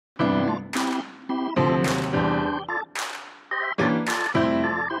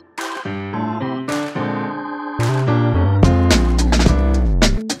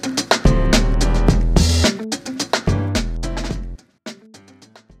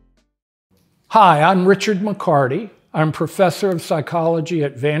Hi, I'm Richard McCarty. I'm professor of psychology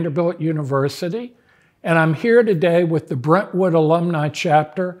at Vanderbilt University, and I'm here today with the Brentwood Alumni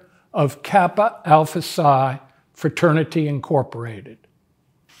Chapter of Kappa Alpha Psi Fraternity Incorporated.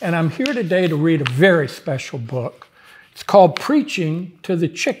 And I'm here today to read a very special book. It's called Preaching to the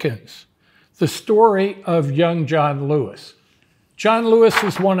Chickens, the story of young John Lewis. John Lewis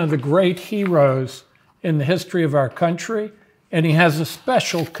is one of the great heroes in the history of our country, and he has a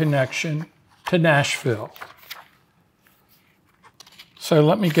special connection to Nashville. So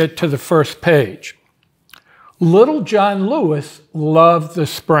let me get to the first page. Little John Lewis loved the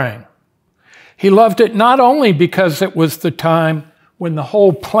spring. He loved it not only because it was the time when the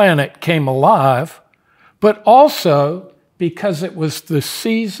whole planet came alive, but also because it was the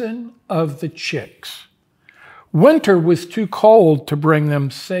season of the chicks. Winter was too cold to bring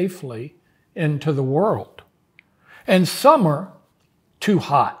them safely into the world, and summer too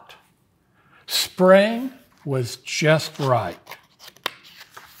hot. Spring was just right.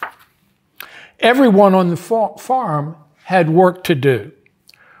 Everyone on the farm had work to do.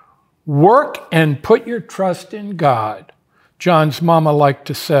 Work and put your trust in God, John's mama liked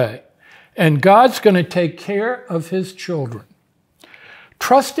to say, and God's going to take care of his children.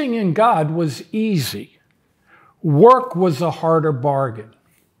 Trusting in God was easy. Work was a harder bargain.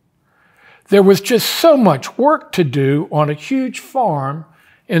 There was just so much work to do on a huge farm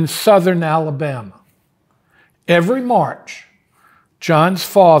in southern Alabama. Every March, John's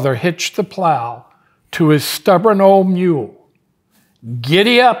father hitched the plow to his stubborn old mule.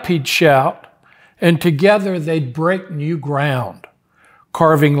 "Giddy up," he'd shout, and together they'd break new ground,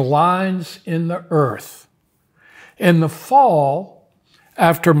 carving lines in the earth. In the fall,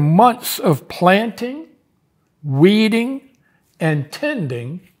 after months of planting, weeding, and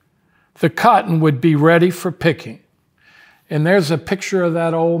tending, the cotton would be ready for picking. And there's a picture of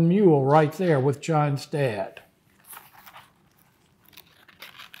that old mule right there with John's dad.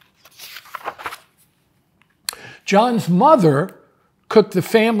 John's mother cooked the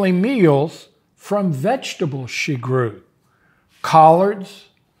family meals from vegetables she grew: collards,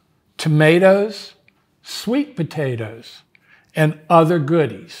 tomatoes, sweet potatoes, and other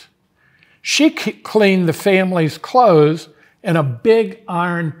goodies. She cleaned the family's clothes in a big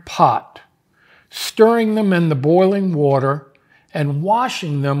iron pot, stirring them in the boiling water and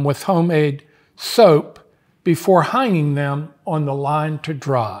washing them with homemade soap before hanging them on the line to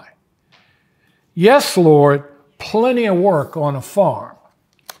dry. Yes, Lord, plenty of work on a farm.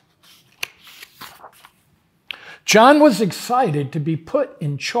 John was excited to be put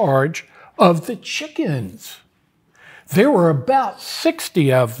in charge of the chickens. There were about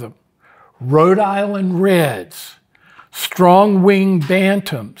 60 of them: Rhode Island Reds, strong-winged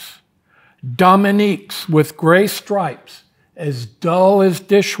bantams, Dominiques with gray stripes as dull as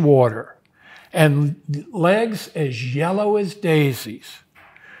dishwater, and legs as yellow as daisies.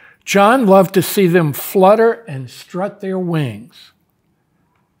 John loved to see them flutter and strut their wings.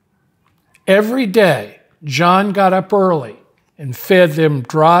 Every day, John got up early and fed them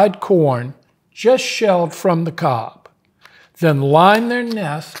dried corn just shelled from the cob, then lined their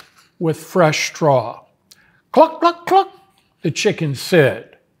nest with fresh straw. "Cluck, cluck, cluck," the chickens said.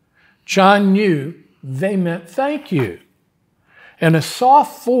 John knew they meant thank you. In a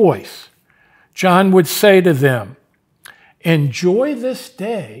soft voice, John would say to them, "Enjoy this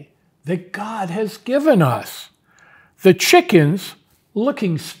day that God has given us." The chickens,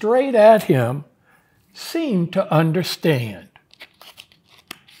 looking straight at him, seemed to understand.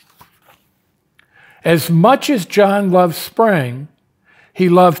 As much as John loved spring, he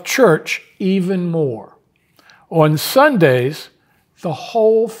loved church even more. On Sundays, the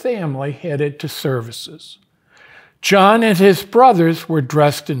whole family headed to services. John and his brothers were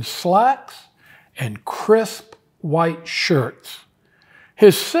dressed in slacks and crisp white shirts.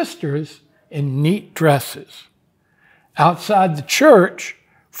 His sisters in neat dresses. Outside the church,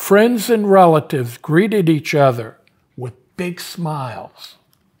 friends and relatives greeted each other with big smiles.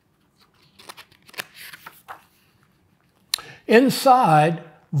 Inside,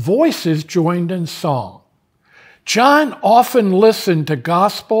 voices joined in song. John often listened to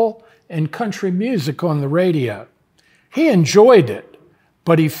gospel and country music on the radio. He enjoyed it,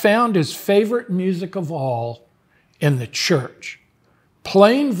 but he found his favorite music of all in the church.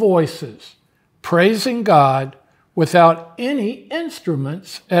 Plain voices praising God without any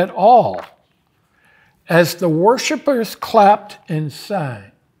instruments at all. As the worshipers clapped and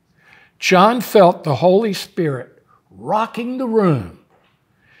sang, John felt the Holy Spirit rocking the room.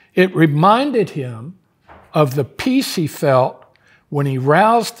 It reminded him of the peace he felt when he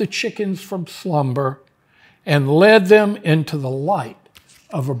roused the chickens from slumber and led them into the light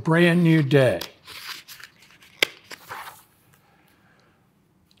of a brand new day.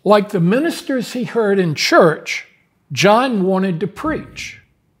 Like the ministers he heard in church, John wanted to preach.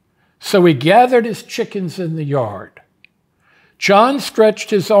 So he gathered his chickens in the yard. John stretched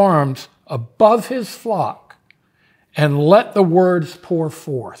his arms above his flock and let the words pour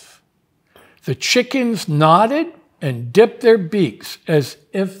forth. The chickens nodded and dipped their beaks as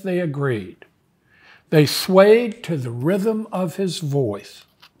if they agreed. They swayed to the rhythm of his voice.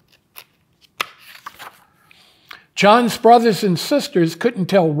 John's brothers and sisters couldn't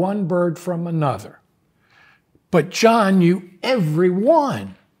tell one bird from another, but John knew every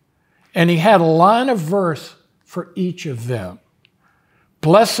one, and he had a line of verse for each of them.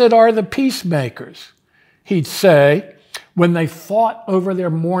 Blessed are the peacemakers, he'd say, when they fought over their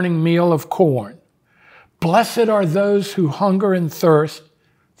morning meal of corn. Blessed are those who hunger and thirst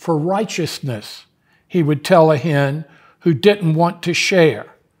for righteousness, he would tell a hen who didn't want to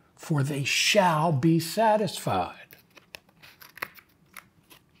share, for they shall be satisfied.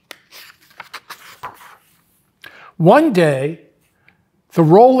 One day, the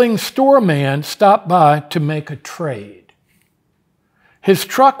rolling store man stopped by to make a trade. His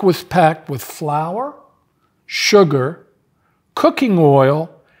truck was packed with flour, sugar, cooking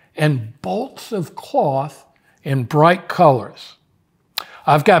oil, and bolts of cloth in bright colors.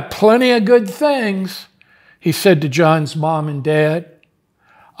 I've got plenty of good things, he said to John's mom and dad.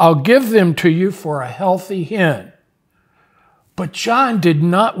 I'll give them to you for a healthy hen. But John did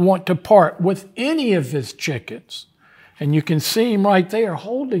not want to part with any of his chickens. And you can see him right there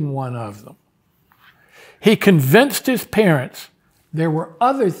holding one of them. He convinced his parents there were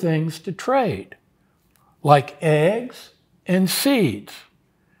other things to trade, like eggs and seeds.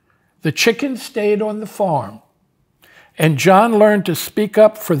 The chickens stayed on the farm, and John learned to speak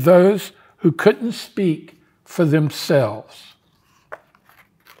up for those who couldn't speak for themselves.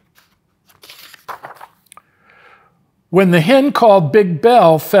 When the hen called Big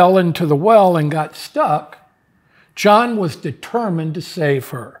Bell fell into the well and got stuck, John was determined to save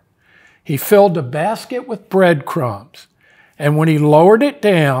her. He filled a basket with breadcrumbs, and when he lowered it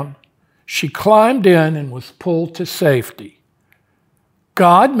down, she climbed in and was pulled to safety.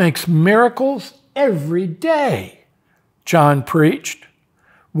 God makes miracles every day, John preached.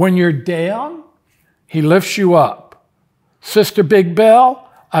 When you're down, he lifts you up. Sister Big Bell,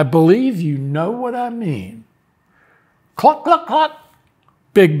 I believe you know what I mean. Cluck, cluck, cluck,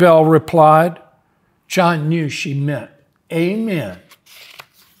 Big Bell replied. John knew she meant amen.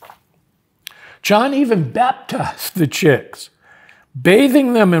 John even baptized the chicks,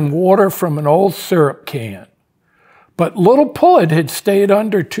 bathing them in water from an old syrup can. But little Pullet had stayed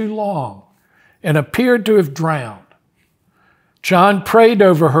under too long and appeared to have drowned. John prayed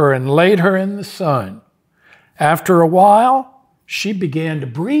over her and laid her in the sun. After a while, she began to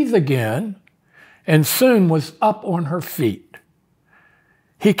breathe again and soon was up on her feet.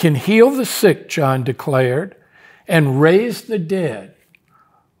 He can heal the sick, John declared, and raise the dead.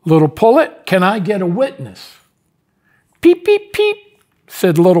 Little Pullet, can I get a witness? Peep, peep, peep,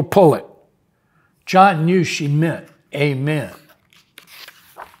 said Little Pullet. John knew she meant amen.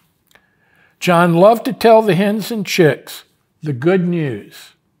 John loved to tell the hens and chicks the good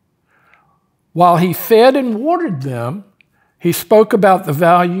news. While he fed and watered them, he spoke about the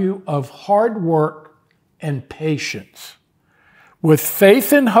value of hard work and patience. With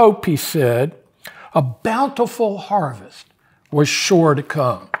faith and hope, he said, a bountiful harvest was sure to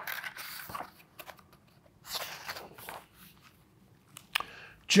come.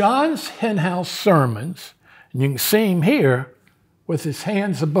 John's henhouse sermons, and you can see him here with his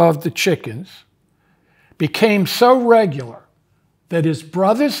hands above the chickens, became so regular that his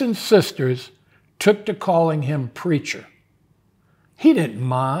brothers and sisters took to calling him preacher. He didn't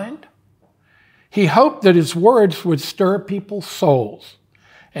mind. He hoped that his words would stir people's souls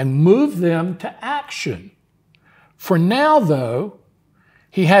and move them to action. For now, though,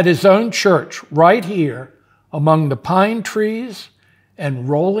 he had his own church right here among the pine trees and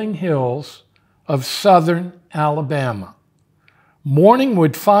rolling hills of southern Alabama. Morning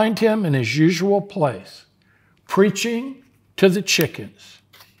would find him in his usual place, preaching to the chickens.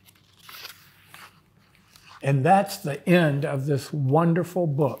 And that's the end of this wonderful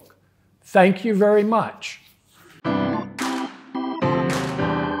book. Thank you very much.